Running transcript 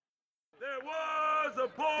There was a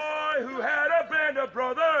boy who had a band of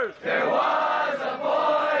brothers. There was a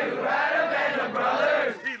boy who had a band of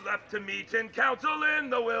brothers. He left to meet in council in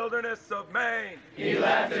the wilderness of Maine. He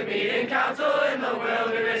left to meet in council in the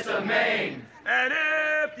wilderness of Maine. And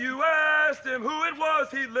if you asked him who it was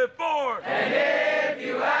he lived for, And if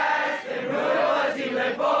you asked him who it was he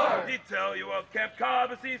lived for, he'd tell you of Camp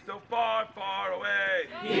Cobbossee so far, far away.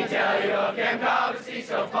 he'd tell you of Camp Cobbossee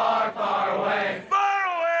so far, far away. Far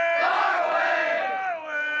away! Far away! Far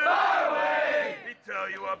away! Far away! He'd tell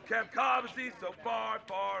you of Camp Cobbossee so far,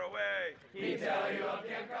 far away. He'd tell you of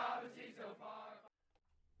Camp Cobbossee so far.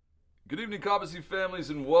 Good evening, Cobbossee families,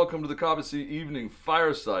 and welcome to the Cobbossee Evening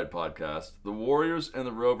Fireside Podcast. The Warriors and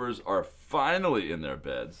the Rovers are finally in their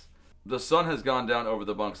beds. The sun has gone down over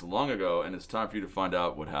the bunks long ago, and it's time for you to find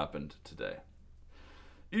out what happened today.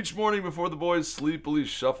 Each morning before the boys sleepily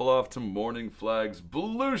shuffle off to morning flags,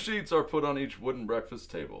 blue sheets are put on each wooden breakfast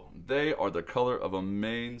table. They are the color of a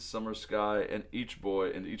Maine summer sky, and each boy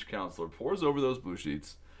and each counselor pours over those blue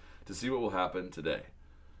sheets to see what will happen today.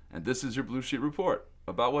 And this is your blue sheet report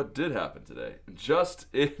about what did happen today. Just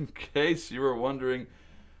in case you were wondering,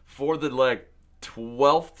 for the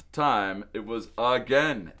 12th time, it was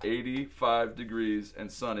again 85 degrees and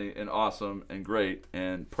sunny and awesome and great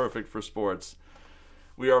and perfect for sports.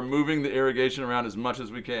 We are moving the irrigation around as much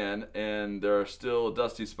as we can, and there are still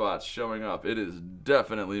dusty spots showing up. It is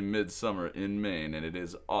definitely midsummer in Maine, and it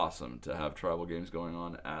is awesome to have tribal games going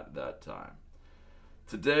on at that time.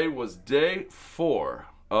 Today was day 4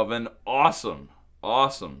 of an awesome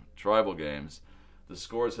tribal games. The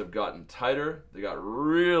scores have gotten tighter. They got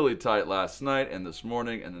really tight last night and this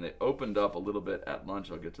morning, and then they opened up a little bit at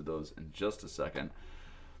lunch. I'll get to those in just a second.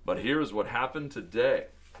 But here's what happened today.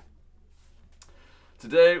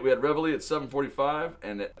 Today we had Reveille at 7:45,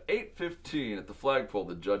 and at 8:15 at the flagpole,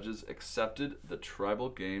 the judges accepted the tribal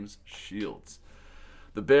games shields.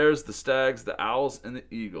 The Bears, the Stags, the Owls, and the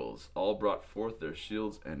Eagles all brought forth their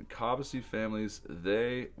shields, and Cobbossee families,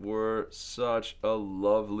 they were such a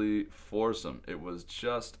lovely foursome. It was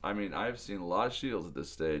just, I've seen a lot of shields at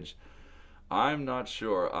this stage. I'm not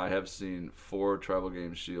sure I have seen 4 tribal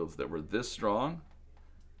game shields that were this strong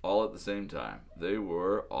all at the same time. They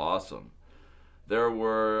were awesome. There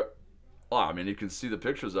were, you can see the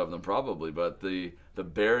pictures of them probably, but the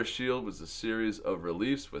bear shield was a series of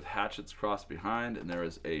reliefs with hatchets crossed behind, and there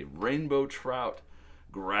is a rainbow trout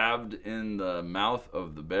grabbed in the mouth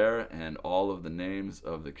of the bear, and all of the names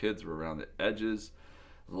of the kids were around the edges.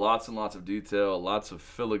 Lots and lots of detail, lots of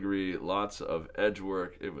filigree, lots of edge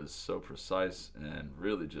work. It was so precise and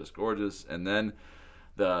really just gorgeous. And then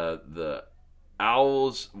the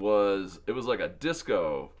Owls was like a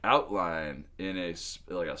disco outline in a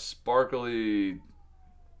sparkly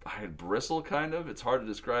bristle kind of. It's hard to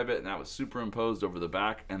describe it, and that was superimposed over the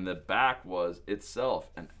back, and the back was itself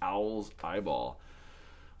an owl's eyeball,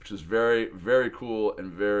 which was very, very cool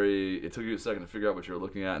and it took you a second to figure out what you were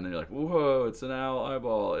looking at, and then you're like, whoa, it's an owl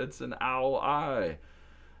eyeball, it's an owl eye.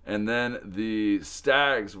 And then the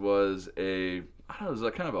Stags was it was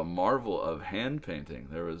kind of a marvel of hand painting.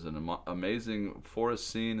 There was an amazing forest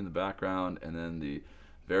scene in the background, and then the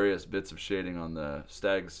various bits of shading on the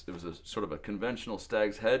stags. It was a sort of a conventional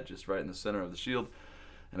stag's head just right in the center of the shield,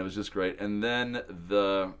 and it was just great. And then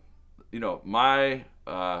my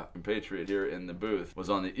compatriot here in the booth was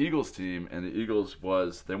on the Eagles team, and the Eagles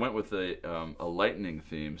they went with a lightning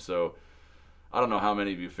theme. So I don't know how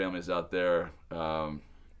many of you families out there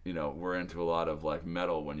were into a lot of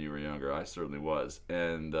metal when you were younger. I certainly was.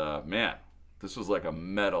 And man, this was like a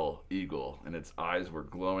metal eagle, and its eyes were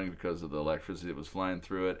glowing because of the electricity that was flying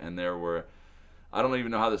through it. And there were, I don't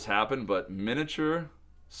even know how this happened, but miniature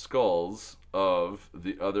skulls of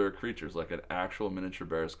the other creatures, like an actual miniature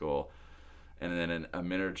bear skull, and then a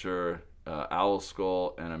miniature owl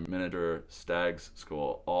skull, and a miniature stag's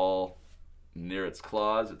skull, all near its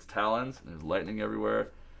claws, its talons, and there's lightning everywhere.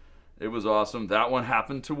 It was awesome. That one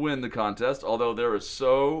happened to win the contest, although there were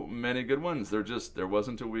so many good ones. There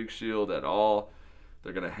wasn't a weak shield at all.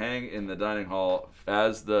 They're going to hang in the dining hall,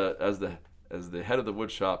 as the head of the wood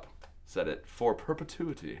shop said it, for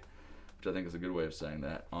perpetuity, which I think is a good way of saying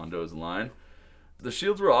that on Doe's line. The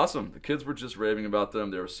shields were awesome. The kids were just raving about them.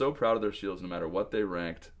 They were so proud of their shields no matter what they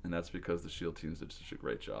ranked, and that's because the shield teams did such a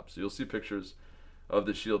great job. So you'll see pictures of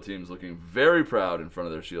the shield teams looking very proud in front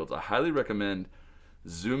of their shields. I highly recommend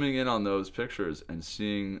zooming in on those pictures and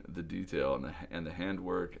seeing the detail and the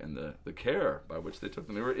handwork and the care by which they took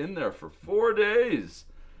them. They were in there for 4 days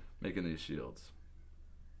making these shields.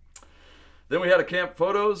 Then we had a camp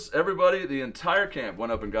photos. Everybody, the entire camp,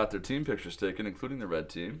 went up and got their team pictures taken, including the red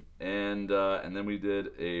team. And then we did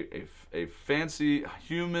a fancy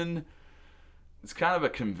human It's kind of a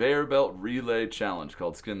conveyor belt relay challenge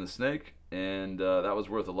called Skin the Snake, and that was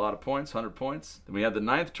worth a lot of points, 100 points. Then we had the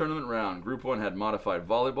 9th tournament round. Group 1 had modified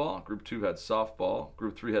volleyball. Group 2 had softball.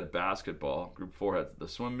 Group 3 had basketball. Group 4 had the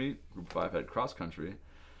swim meet. Group 5 had cross country.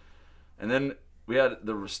 And then we had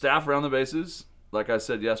the staff around the bases. Like I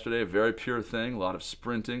said yesterday, a very pure thing. A lot of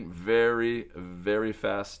sprinting. Very, very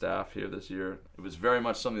fast staff here this year. It was very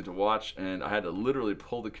much something to watch, and I had to literally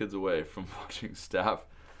pull the kids away from watching staff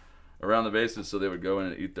around the bases so they would go in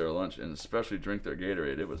and eat their lunch and especially drink their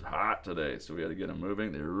Gatorade. It was hot today, so we had to get them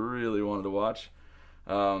moving. They really wanted to watch.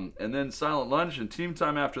 And then silent lunch and team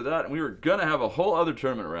time after that, and we were going to have a whole other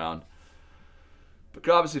tournament round. But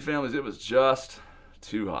Cobbossee families, it was just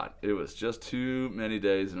too hot. It was just too many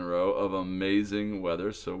days in a row of amazing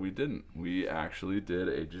weather, so we didn't. We actually did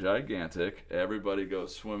a gigantic everybody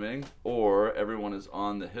goes swimming, or everyone is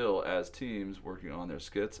on the hill as teams working on their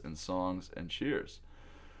skits and songs and cheers.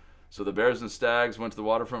 So the Bears and Stags went to the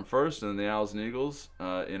waterfront first, and then the Owls and Eagles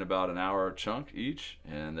in about an hour chunk each.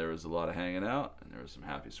 And there was a lot of hanging out, and there was some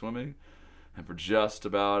happy swimming. And for just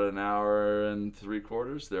about an hour and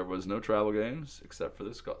 3/4, there was no travel games except for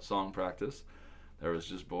this song practice. There was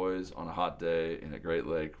just boys on a hot day in a great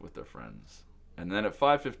lake with their friends. And then at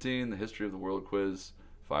 5:15, the History of the World quiz.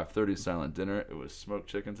 5:30, silent dinner. It was smoked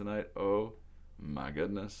chicken tonight. Oh, my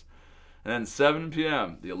goodness. And then 7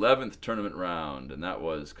 p.m., the 11th tournament round, and that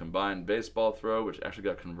was combined baseball throw, which actually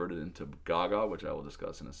got converted into Gaga, which I will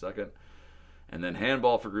discuss in a second. And then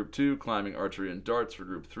handball for Group 2, climbing, archery, and darts for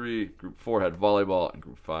Group 3. Group 4 had volleyball, and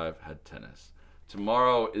Group 5 had tennis.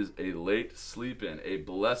 Tomorrow is a late sleep-in, a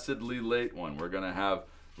blessedly late one. We're going to have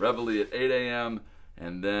reveille at 8 a.m.,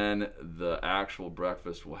 and then the actual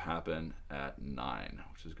breakfast will happen at 9,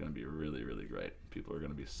 which is going to be really, really great. People are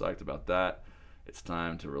going to be psyched about that. It's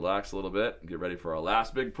time to relax a little bit and get ready for our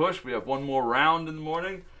last big push. We have one more round in the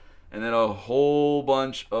morning and then a whole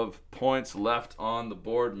bunch of points left on the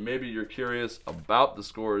board. Maybe you're curious about the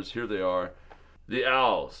scores. Here they are. The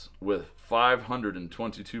Owls with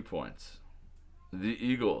 522 points. The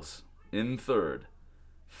Eagles in third,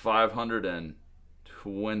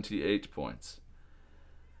 528 points.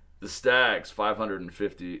 The Stags,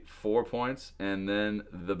 554 points. And then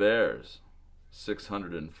the Bears,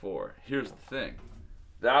 604. Here's the thing.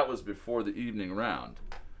 That was before the evening round.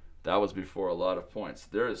 That was before a lot of points.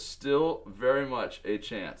 There is still very much a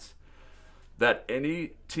chance that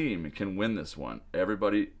any team can win this one.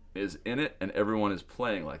 Everybody is in it, and everyone is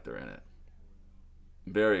playing like they're in it.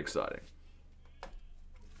 Very exciting.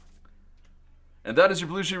 And that is your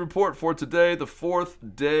Blue Sheet Report for today, the 4th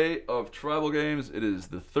day of Tribal Games. It is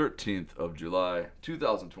the 13th of July,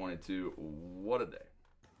 2022. What a day.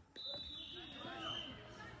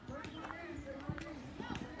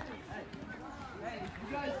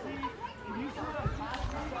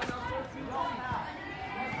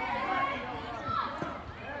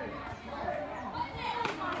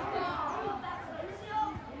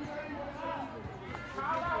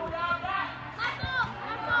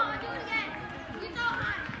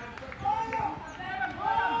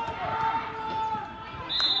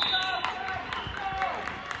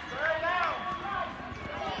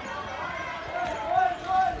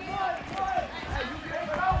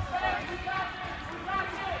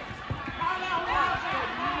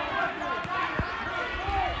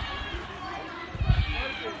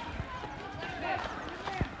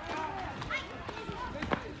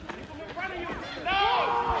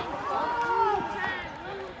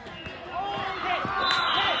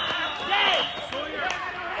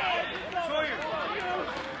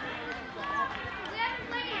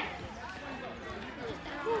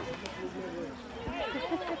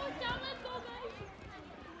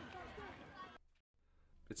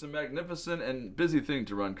 It's a magnificent and busy thing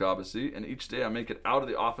to run Cobbossee, and each day I make it out of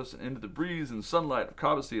the office and into the breeze and sunlight of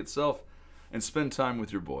Cobbossee itself and spend time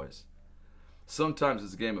with your boys. Sometimes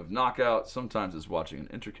it's a game of knockout, sometimes it's watching an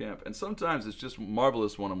intercamp, and sometimes it's just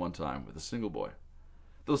marvelous one-on-one time with a single boy.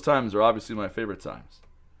 Those times are obviously my favorite times.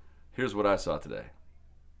 Here's what I saw today.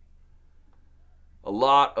 A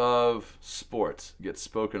lot of sports get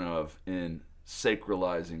spoken of in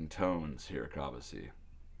sacralizing tones here at Cobbossee.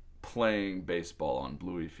 Playing baseball on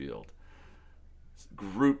Bluey Field.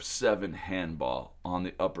 Group 7 handball on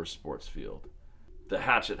the upper sports field. The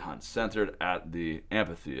hatchet hunt centered at the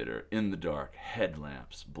amphitheater in the dark,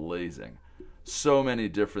 headlamps blazing. So many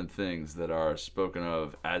different things that are spoken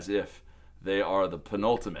of as if they are the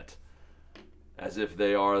penultimate, as if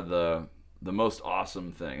they are the most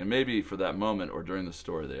awesome thing. And maybe for that moment or during the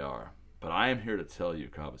story they are. But I am here to tell you,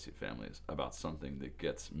 Cobbossee families, about something that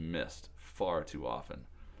gets missed far too often.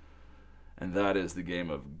 And that is the game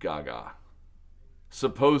of Gaga.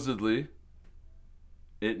 Supposedly,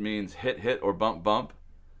 It means hit, hit, or bump, bump.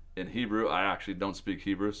 In Hebrew, I actually don't speak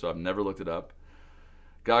Hebrew, so I've never looked it up.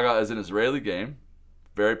 Gaga is an Israeli game,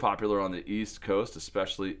 very popular on the East Coast,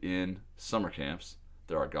 especially in summer camps.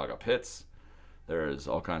 There are Gaga pits. There's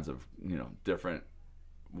all kinds of, different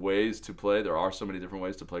ways to play. There are so many different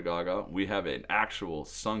ways to play Gaga. We have an actual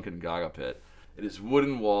sunken Gaga pit. It is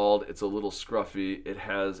wooden walled. It's a little scruffy. It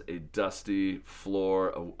has a dusty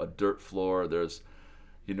floor, a dirt floor. There's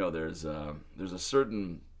a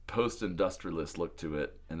certain post-industrialist look to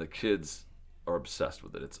it, and the kids are obsessed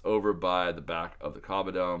with it. It's over by the back of the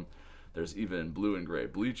Cobbossee. There's even blue and gray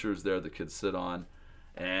bleachers there the kids sit on,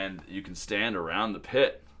 and you can stand around the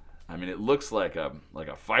pit. I mean, it looks like a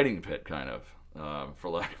fighting pit, kind of, for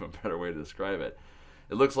lack of a better way to describe it.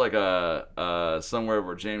 It looks like somewhere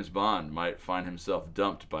where James Bond might find himself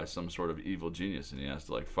dumped by some sort of evil genius, and he has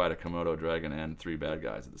to fight a Komodo dragon and 3 bad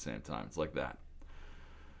guys at the same time. It's like that.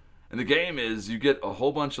 And the game is you get a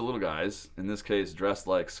whole bunch of little guys, in this case dressed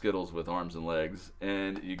like Skittles with arms and legs,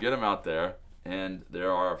 and you get them out there, and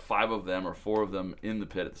there are 5 of them or 4 of them in the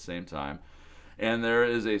pit at the same time. And there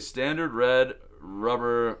is a standard red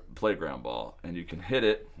rubber playground ball, and you can hit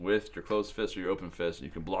it with your closed fist or your open fist, and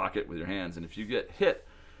you can block it with your hands. And if you get hit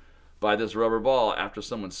by this rubber ball after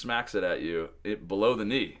someone smacks it at you, below the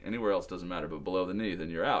knee, anywhere else doesn't matter, but below the knee, then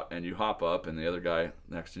you're out, and you hop up, and the other guy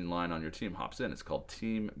next in line on your team hops in. It's called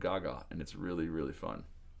Team Gaga, and it's really, really fun.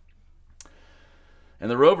 And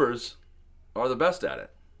the Rovers are the best at it.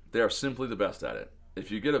 They are simply the best at it. If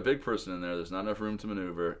you get a big person in there, there's not enough room to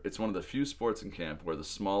maneuver. It's one of the few sports in camp where the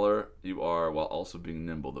smaller you are while also being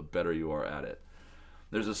nimble, the better you are at it.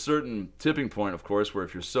 There's a certain tipping point, of course, where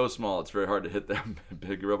if you're so small, it's very hard to hit that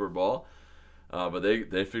big rubber ball. But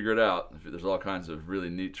they figure it out. There's all kinds of really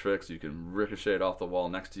neat tricks. You can ricochet it off the wall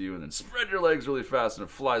next to you and then spread your legs really fast, and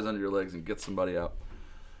it flies under your legs and gets somebody out.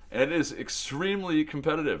 And it is extremely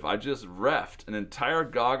competitive. I just reffed an entire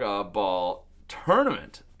Gaga ball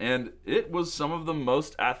tournament, and it was some of the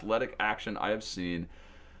most athletic action I have seen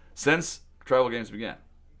since tribal games began.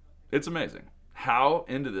 It's amazing how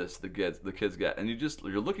into this the kids get. And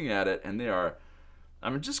you're looking at it, and they are,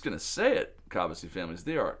 I'm just going to say it, Cobbossee families,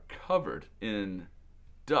 they are covered in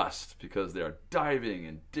dust because they are diving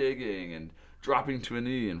and digging and dropping to a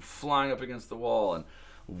knee and flying up against the wall and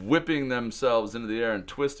whipping themselves into the air and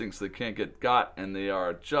twisting so they can't get got, and they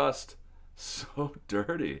are just so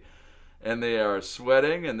dirty. And they are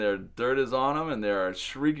sweating, and their dirt is on them, and they are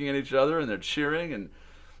shrieking at each other, and they're cheering. And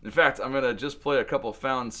in fact, I'm going to just play a couple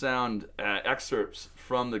found sound excerpts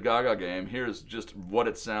from the Gaga game. Here's just what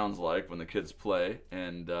it sounds like when the kids play,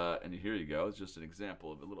 and here you go. It's just an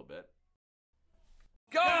example of a little bit.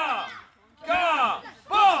 Ga! Ga!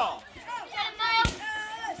 Ball!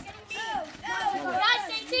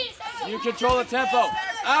 You control the tempo.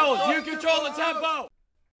 Owls, you control the tempo.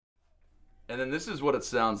 And then this is what it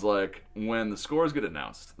sounds like when the scores get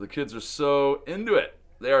announced. The kids are so into it.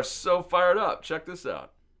 They are so fired up. Check this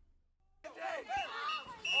out.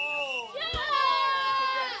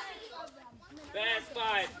 Bears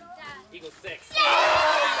 5, Eagles 6.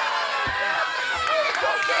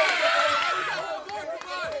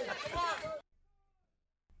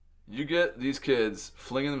 You get these kids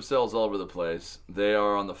flinging themselves all over the place. They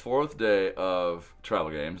are on the 4th day of travel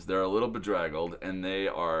games. They're a little bedraggled, and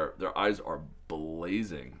their eyes are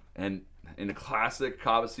blazing. And in a classic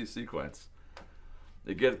Cobbossee sequence,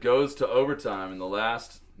 it goes to overtime in the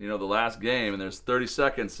last game, and there's 30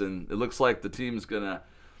 seconds, and it looks like that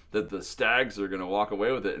the Stags are gonna walk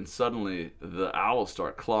away with it, and suddenly the Owls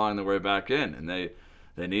start clawing their way back in, and they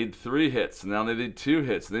need 3 hits, and now they need 2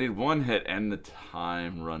 hits, and they need 1 hit, and the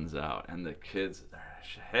time runs out, and the kids, their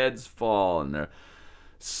heads fall, and they're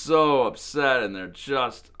so upset, and they're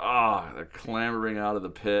just, they're clambering out of the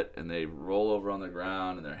pit, and they roll over on the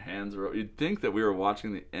ground, and their hands are, you'd think that we were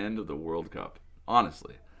watching the end of the World Cup,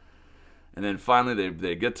 honestly. And then finally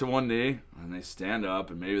they get to one knee, and they stand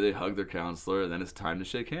up, and maybe they hug their counselor, and then it's time to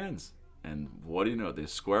shake hands. And what do you know? They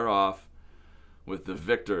square off with the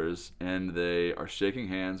victors, and they are shaking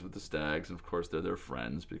hands with the Stags, and of course they're their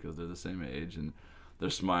friends because they're the same age, and they're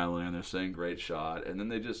smiling, and they're saying great shot, and then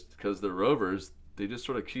they just, because they're Rovers, they just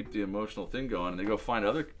sort of keep the emotional thing going, and they go find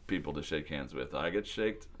other people to shake hands with. I get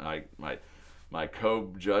shaked, my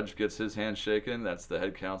co-judge gets his hand shaken, that's the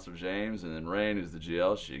head counselor James, and then Rain, who's the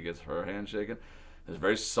GL, she gets her hand shaken. There's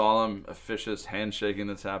very solemn, officious handshaking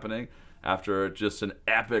that's happening after just an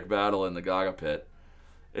epic battle in the Gaga pit.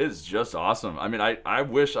 It's just awesome. I mean, I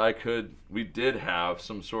wish we did have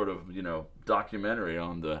some sort of, documentary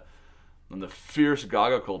on the fierce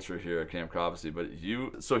Gaga culture here at Camp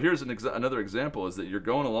Cobbossee. So here's another example is that you're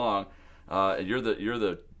going along, and you're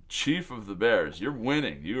the chief of the Bears. You're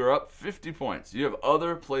winning. You are up 50 points. You have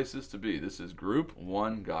other places to be. This is Group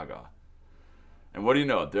 1 Gaga. And what do you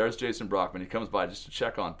know? There's Jason Brockman. He comes by just to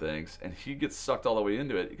check on things, and he gets sucked all the way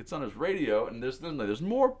into it. He gets on his radio, and there's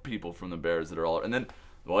more people from the Bears that are all. And then,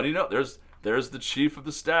 what do you know? There's the chief of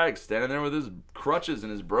the Stags standing there with his crutches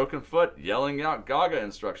and his broken foot, yelling out Gaga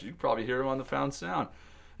instructions. You can probably hear him on the Found Sound.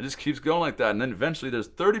 It just keeps going like that. And then eventually, there's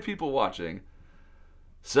 30 people watching,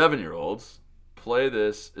 7-year-olds, play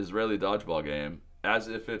this Israeli dodgeball game as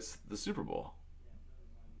if it's the Super Bowl.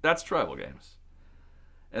 That's tribal games.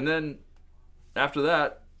 And then after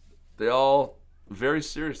that, they all very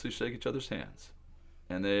seriously shake each other's hands.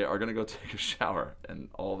 And they are going to go take a shower. And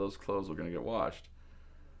all those clothes are going to get washed.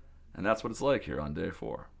 And that's what it's like here on day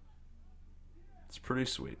 4. It's pretty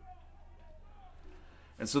sweet.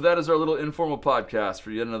 And so that is our little informal podcast for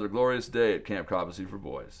yet another glorious day at Camp Cobbossee for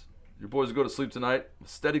boys. Your boys will go to sleep tonight with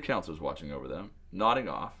steady counselors watching over them, nodding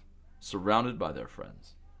off, surrounded by their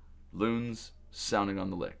friends. Loons sounding on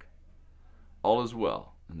the lake. All is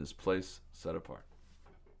well in this place set apart.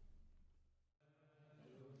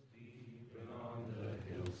 Deep on the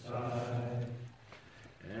hillside,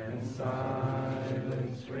 and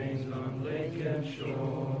silence reigns on lake and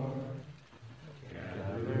shore.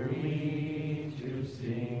 Gather we to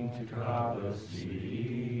sing to Cobbossee,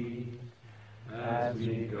 as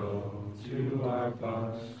we go to our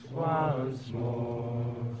bunks once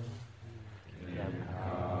more. Dear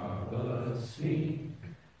Cobbossee,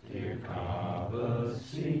 dear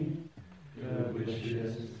Cobbossee, good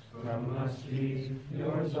wishes from us be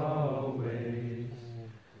yours always,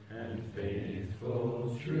 and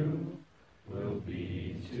faithful true will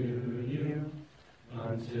be to you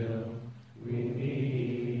until we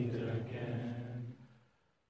meet.